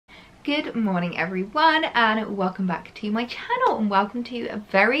Good morning everyone, and welcome back to my channel, and welcome to a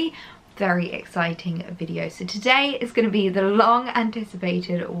very exciting video. So today is going to be the long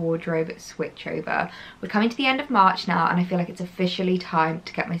anticipated wardrobe switchover. We're coming to the end of March now, and I feel like it's officially time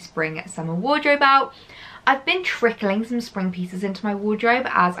to get my spring summer wardrobe out. I've been trickling some spring pieces into my wardrobe,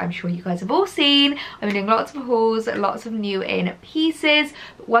 as I'm sure you guys have all seen. I've been doing lots of hauls, lots of new in pieces,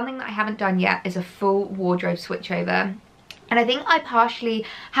 but one thing that I haven't done yet is a full wardrobe switchover. And I think I partially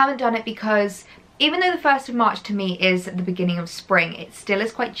haven't done it because even though the 1st of March to me is the beginning of spring, it still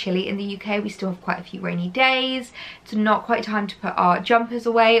is quite chilly in the UK. We still have quite a few rainy days. It's not quite time to put our jumpers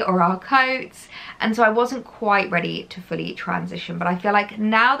away or our coats. And so I wasn't quite ready to fully transition. But I feel like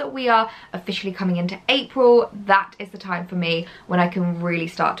now that we are officially coming into April, that is the time for me when I can really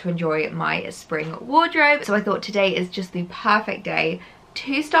start to enjoy my spring wardrobe. So I thought today is just the perfect day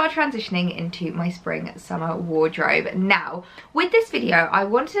to start transitioning into my spring summer wardrobe. Now with this video I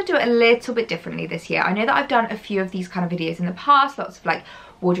wanted to do it a little bit differently this year. I know that I've done a few of these kind of videos in the past, lots of like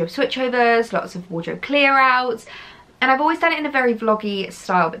wardrobe switchovers, lots of wardrobe clear outs, and I've always done it in a very vloggy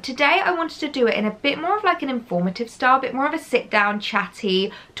style, but today I wanted to do it in a bit more of like an informative style, a bit more of a sit down,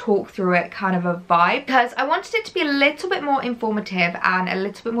 chatty, talk through it kind of a vibe, because I wanted it to be a little bit more informative and a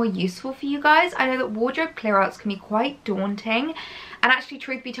little bit more useful for you guys. I know that wardrobe clear outs can be quite daunting, and actually,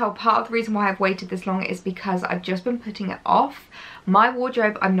 truth be told, part of the reason why I've waited this long is because I've just been putting it off. My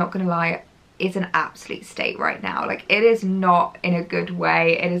wardrobe, I'm not gonna lie, is an absolute state right now. Like, it is not in a good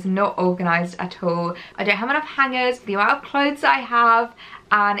way. It is not organized at all. I don't have enough hangers for the amount of clothes I have,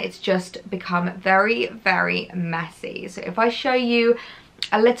 and it's just become very messy. So if I show you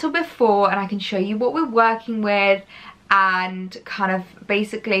a little before, and I can show you what we're working with, and kind of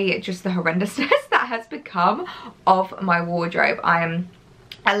basically just the horrendousness that has become of my wardrobe, I am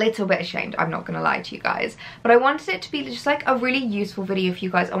a little bit ashamed, I'm not gonna lie to you guys. But I wanted it to be just like a really useful video for you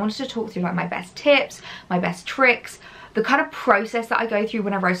guys. I wanted to talk through like my best tips, my best tricks, the kind of process that I go through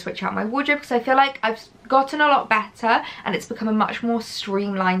whenever I switch out my wardrobe, because I feel like I've gotten a lot better and it's become a much more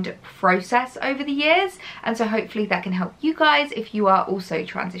streamlined process over the years. And so hopefully that can help you guys if you are also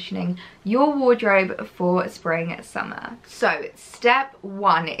transitioning your wardrobe for spring summer. So step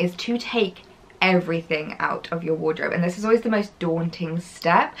one is to take everything out of your wardrobe, and this is always the most daunting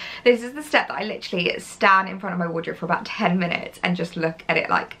step. This is the step that I literally stand in front of my wardrobe for about 10 minutes and just look at it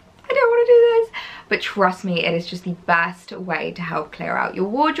like, I don't want to do this. But trust me, it is just the best way to help clear out your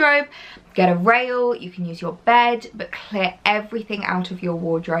wardrobe. Get a rail, you can use your bed, but clear everything out of your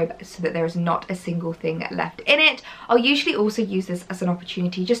wardrobe so that there is not a single thing left in it. I'll usually also use this as an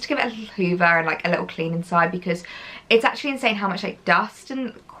opportunity just to give it a little hoover and like a little clean inside, because it's actually insane how much like dust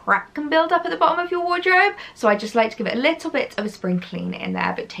and crap can build up at the bottom of your wardrobe. So I just like to give it a little bit of a spring clean in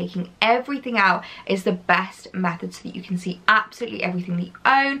there, but taking everything out is the best method so that you can see absolutely everything that you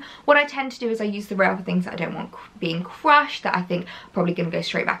own. What I tend to do is I use the rail for things that I don't want being crushed, that I think are probably going to go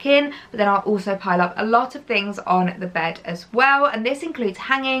straight back in, but then I'll also pile up a lot of things on the bed as well, and this includes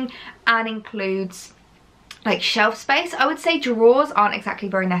hanging and includes like shelf space. I would say drawers aren't exactly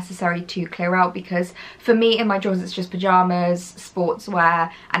very necessary to clear out, because for me in my drawers it's just pajamas,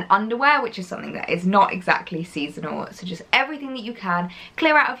 sportswear and underwear, which is something that is not exactly seasonal. So just everything that you can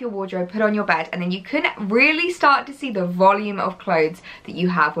clear out of your wardrobe, put on your bed, and then you can really start to see the volume of clothes that you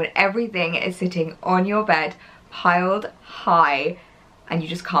have when everything is sitting on your bed piled high and you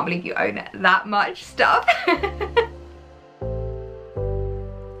just can't believe you own that much stuff.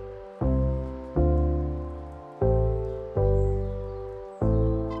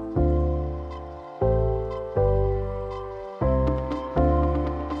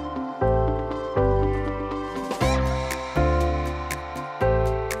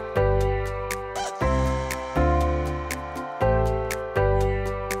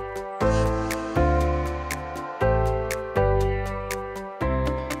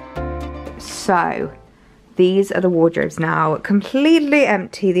 So these are the wardrobes now, completely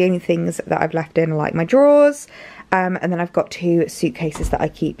empty. The only things that I've left in are like my drawers, and then I've got 2 suitcases that I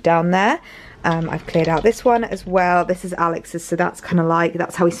keep down there. I've cleared out this one as well. This is Alex's, so that's kind of like,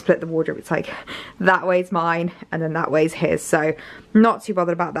 that's how we split the wardrobe. It's like that way's mine and then that way's his, so not too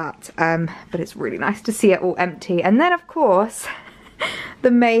bothered about that, but it's really nice to see it all empty. And then of course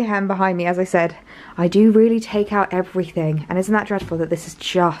the mayhem behind me. As I said, I do really take out everything, and isn't that dreadful that this is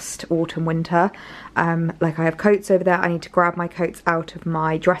just autumn winter. Like I have coats over there. I need to grab my coats out of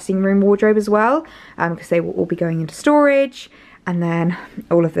my dressing room wardrobe as well, because they will all be going into storage, and then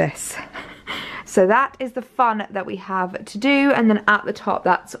all of this. So that is the fun that we have to do, and then at the top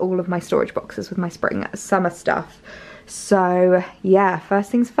that's all of my storage boxes with my spring summer stuff. So yeah,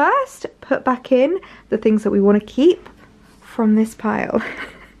 first things first, put back in the things that we want to keep from this pile.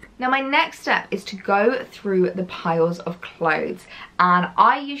 Now my next step is to go through the piles of clothes, and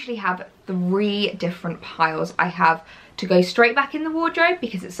I usually have 3 different piles. I have to go straight back in the wardrobe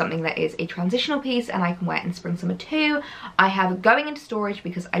because it's something that is a transitional piece and I can wear it in spring summer too. I have going into storage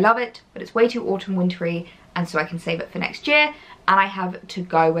because I love it, but it's way too autumn wintry and so I can save it for next year. And I have to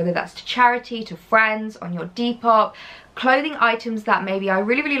go, whether that's to charity, to friends, on your Depop, clothing items that maybe I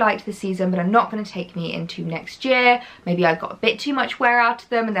really liked this season but are not going to take me into next year. Maybe I got a bit too much wear out of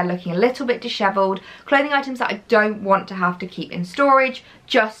them and they're looking a little bit disheveled. Clothing items that I don't want to have to keep in storage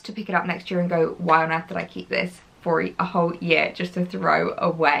just to pick it up next year and go, why on earth did I keep this for a whole year just to throw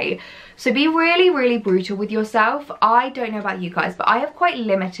away? So be really brutal with yourself. I don't know about you guys, but I have quite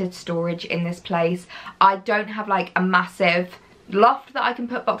limited storage in this place. I don't have like a massive loft that I can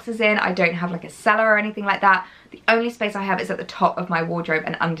put boxes in. I don't have like a cellar or anything like that. The only space I have is at the top of my wardrobe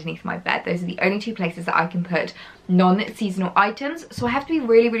and underneath my bed. Those are the only 2 places that I can put non-seasonal items. So I have to be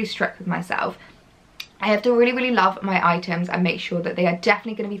really strict with myself. I have to really love my items and make sure that they are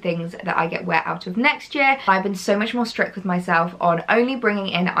definitely going to be things that I get wear out of next year. I've been so much more strict with myself on only bringing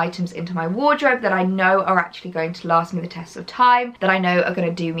in items into my wardrobe that I know are actually going to last me the test of time, that I know are going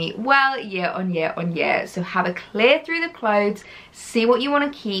to do me well year on year. So have a clear through the clothes, see what you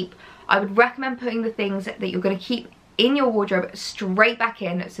want to keep. I would recommend putting the things that you're going to keep in your wardrobe straight back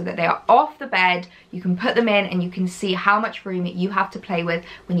in so that they are off the bed. You can put them in and you can see how much room you have to play with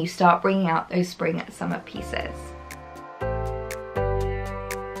when you start bringing out those spring summer pieces.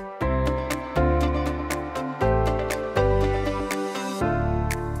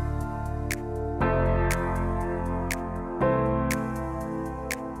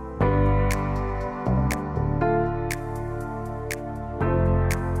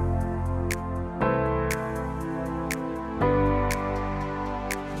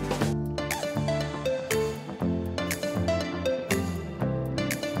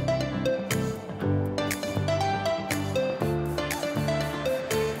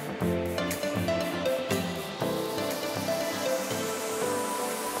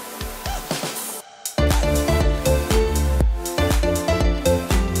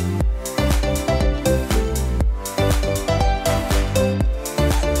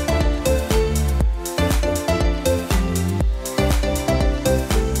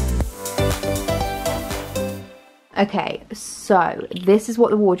 Okay, so this is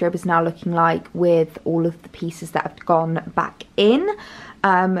what the wardrobe is now looking like with all of the pieces that have gone back in.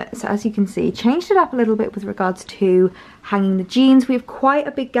 So as you can see, changed it up a little bit with regards to hanging the jeans. We have quite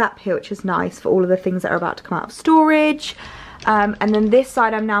a big gap here, which is nice for all of the things that are about to come out of storage. And then this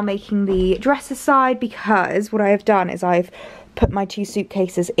side I'm now making the dresser side, because what I have done is I've put my 2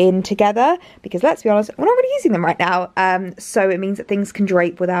 suitcases in together, because let's be honest, we're not really using them right now. So it means that things can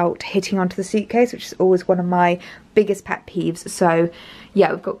drape without hitting onto the suitcase, which is always one of my biggest pet peeves. So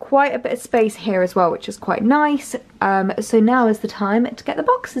yeah, we've got quite a bit of space here as well, which is quite nice. So now is the time to get the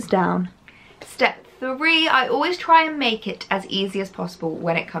boxes down. Step 3, I always try and make it as easy as possible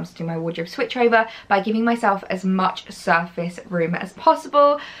when it comes to my wardrobe switchover by giving myself as much surface room as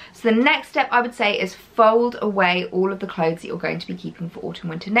possible. So the next step I would say is fold away all of the clothes that you're going to be keeping for autumn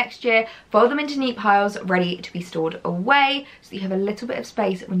winter next year. Fold them into neat piles ready to be stored away so that you have a little bit of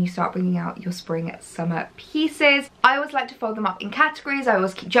space when you start bringing out your spring summer pieces. I always like to fold them up in categories. I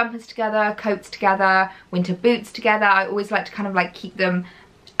always keep jumpers together, coats together, winter boots together. I always like to kind of like keep them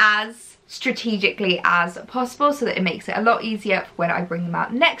as strategically as possible so that it makes it a lot easier for when I bring them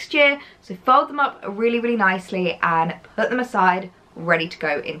out next year. So fold them up really nicely and put them aside, ready to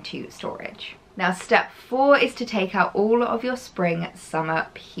go into storage. Now step 4 is to take out all of your spring summer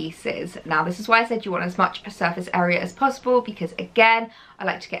pieces. Now this is why I said you want as much surface area as possible, because again, I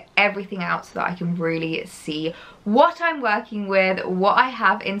like to get everything out so that I can really see what I'm working with, what I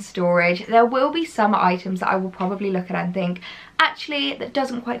have in storage. There will be some items that I will probably look at and think, actually that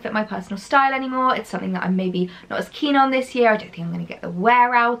doesn't quite fit my personal style anymore. It's something that I'm maybe not as keen on this year. I don't think I'm going to get the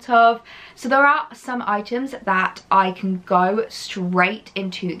wear out of. So there are some items that I can go straight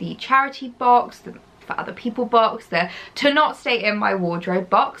into the charity box, the for other people box, the to not stay in my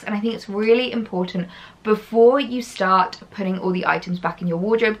wardrobe box. And I think it's really important before you start putting all the items back in your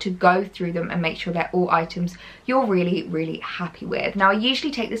wardrobe to go through them and make sure they're all items you're really happy with. Now I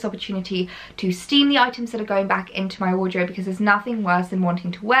usually take this opportunity to steam the items that are going back into my wardrobe, because there's nothing worse than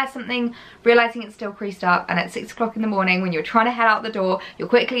wanting to wear something, realizing it's still creased up, and at 6 o'clock in the morning when you're trying to head out the door, you're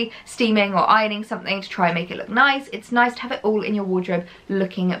quickly steaming or ironing something to try and make it look nice. It's nice to have it all in your wardrobe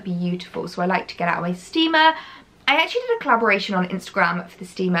looking beautiful. So I like to get out my steamer. I actually did a collaboration on Instagram for the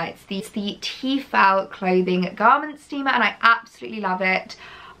steamer. It's the Tefal clothing garment steamer, and I absolutely love it.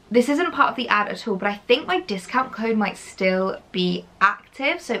 This isn't part of the ad at all, but I think my discount code might still be active.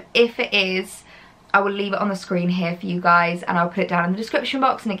 expensive, so if it is, I will leave it on the screen here for you guys, and I'll put it down in the description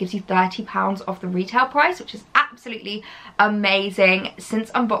box, and it gives you £30 off the retail price, which is absolutely amazing. Since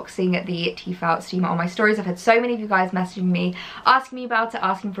unboxing the Tefal steamer on my stories, I've had so many of you guys messaging me, asking me about it,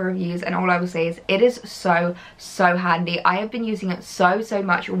 asking for reviews, and all I will say is it is so handy. I have been using it so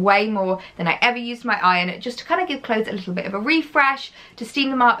much, way more than I ever used my iron, just to kind of give clothes a little bit of a refresh, to steam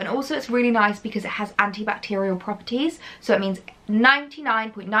them up, and also it's really nice because it has antibacterial properties, so it means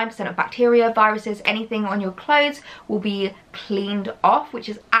 99.9% of bacteria, viruses, anything on your clothes will be cleaned off, which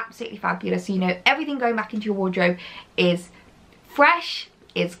is absolutely fabulous. So you know everything going back into your wardrobe is fresh,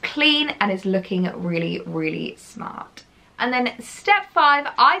 is clean, and is looking really smart. And then step 5,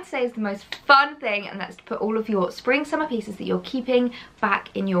 I'd say, is the most fun thing, and that's to put all of your spring summer pieces that you're keeping back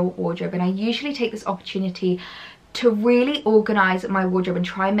in your wardrobe. And I usually take this opportunity to really organize my wardrobe and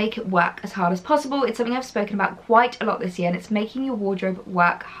try and make it work as hard as possible. It's something I've spoken about quite a lot this year, and it's making your wardrobe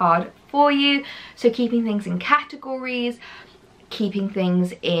work hard for you. So keeping things in categories, keeping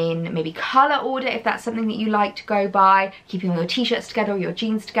things in maybe color order if that's something that you like to go by, keeping all your t-shirts together or your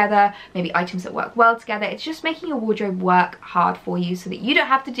jeans together, maybe items that work well together. It's just making your wardrobe work hard for you so that you don't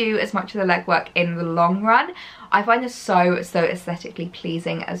have to do as much of the legwork in the long run. I find this so aesthetically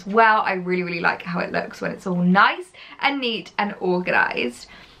pleasing as well. I really like how it looks when it's all nice and neat and organized.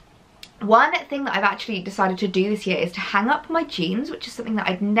 One thing that I've actually decided to do this year is to hang up my jeans, which is something that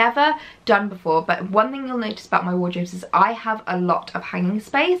I'd never done before. But one thing you'll notice about my wardrobes is I have a lot of hanging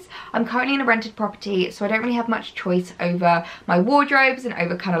space. I'm currently in a rented property, so I don't really have much choice over my wardrobes and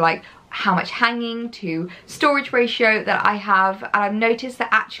over kind of like how much hanging to storage ratio that I have. And I've noticed that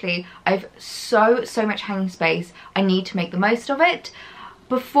actually I have so much hanging space. I need to make the most of it.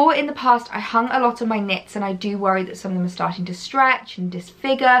 Before, in the past, I hung a lot of my knits, and I do worry that some of them are starting to stretch and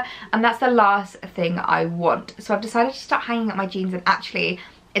disfigure, and that's the last thing I want. So I've decided to start hanging up my jeans, and actually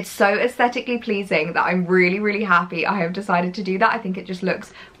it's so aesthetically pleasing that I'm really happy I have decided to do that. I think it just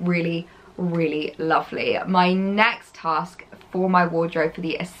looks really lovely. My next task for my wardrobe, for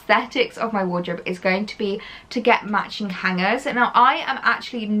the aesthetics of my wardrobe, is going to be to get matching hangers. Now, I am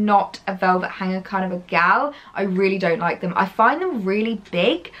actually not a velvet hanger kind of a gal. I really don't like them. I find them really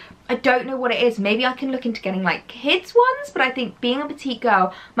big. I don't know what it is. Maybe I can look into getting like kids ones, but I think being a petite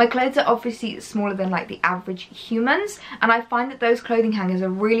girl, my clothes are obviously smaller than like the average humans, and I find that those clothing hangers are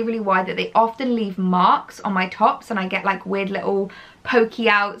really wide, that they often leave marks on my tops, and I get like weird little pokey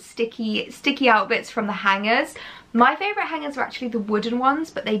out, sticky out bits from the hangers. My favorite hangers are actually the wooden ones,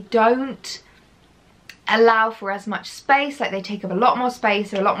 but they don't allow for as much space. Like, they take up a lot more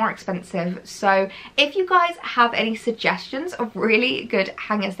space, they're a lot more expensive. So if you guys have any suggestions of really good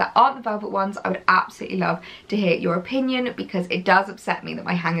hangers that aren't the velvet ones, I would absolutely love to hear your opinion, because it does upset me that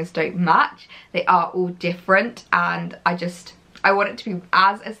my hangers don't match. They are all different, and I want it to be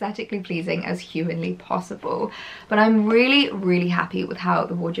as aesthetically pleasing as humanly possible. But I'm really happy with how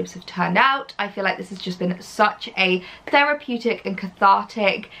the wardrobes have turned out. I feel like this has just been such a therapeutic and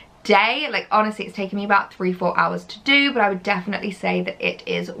cathartic day. Like, honestly, it's taken me about 3-4 hours to do, but I would definitely say that it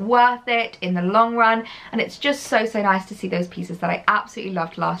is worth it in the long run. And it's just so nice to see those pieces that I absolutely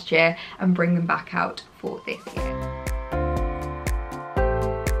loved last year and bring them back out for this year.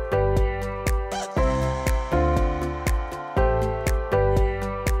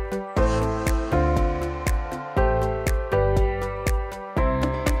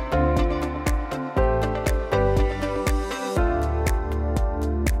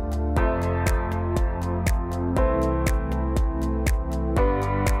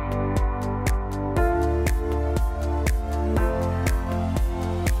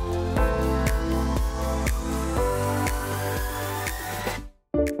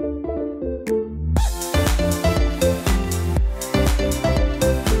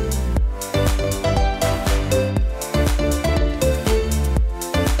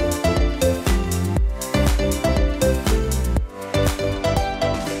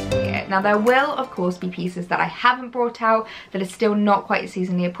 Now, there will of course be pieces that I haven't brought out that are still not quite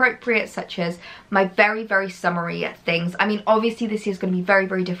seasonally appropriate, such as my very summery things. I mean, obviously this year's going to be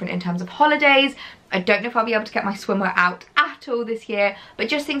very different in terms of holidays. I don't know if I'll be able to get my swimwear out at all this year, but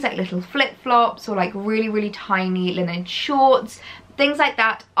just things like little flip-flops or like really tiny linen shorts, things like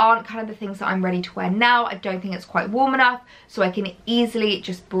that aren't kind of the things that I'm ready to wear now. I don't think it's quite warm enough, so I can easily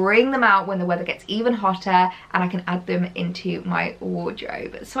just bring them out when the weather gets even hotter, and I can add them into my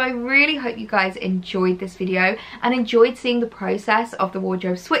wardrobe. So I really hope you guys enjoyed this video and enjoyed seeing the process of the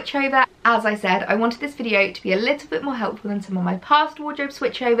wardrobe switchover. As I said, I wanted this video to be a little bit more helpful than some of my past wardrobe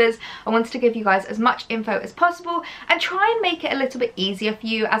switchovers. I wanted to give you guys as much info as possible and try and make it a little bit easier for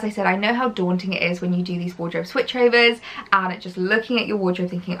you. As I said, I know how daunting it is when you do these wardrobe switchovers and just looking at your wardrobe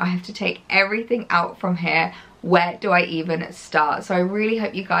thinking, I have to take everything out from here. Where do I even start? So I really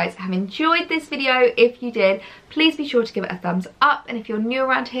hope you guys have enjoyed this video. If you did, please be sure to give it a thumbs up, and if you're new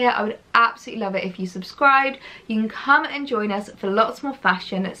around here, I would absolutely love it if you subscribed. You can come and join us for lots more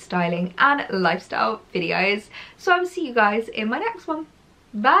fashion, styling and lifestyle videos. So I will see you guys in my next one.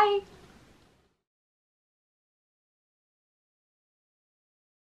 Bye.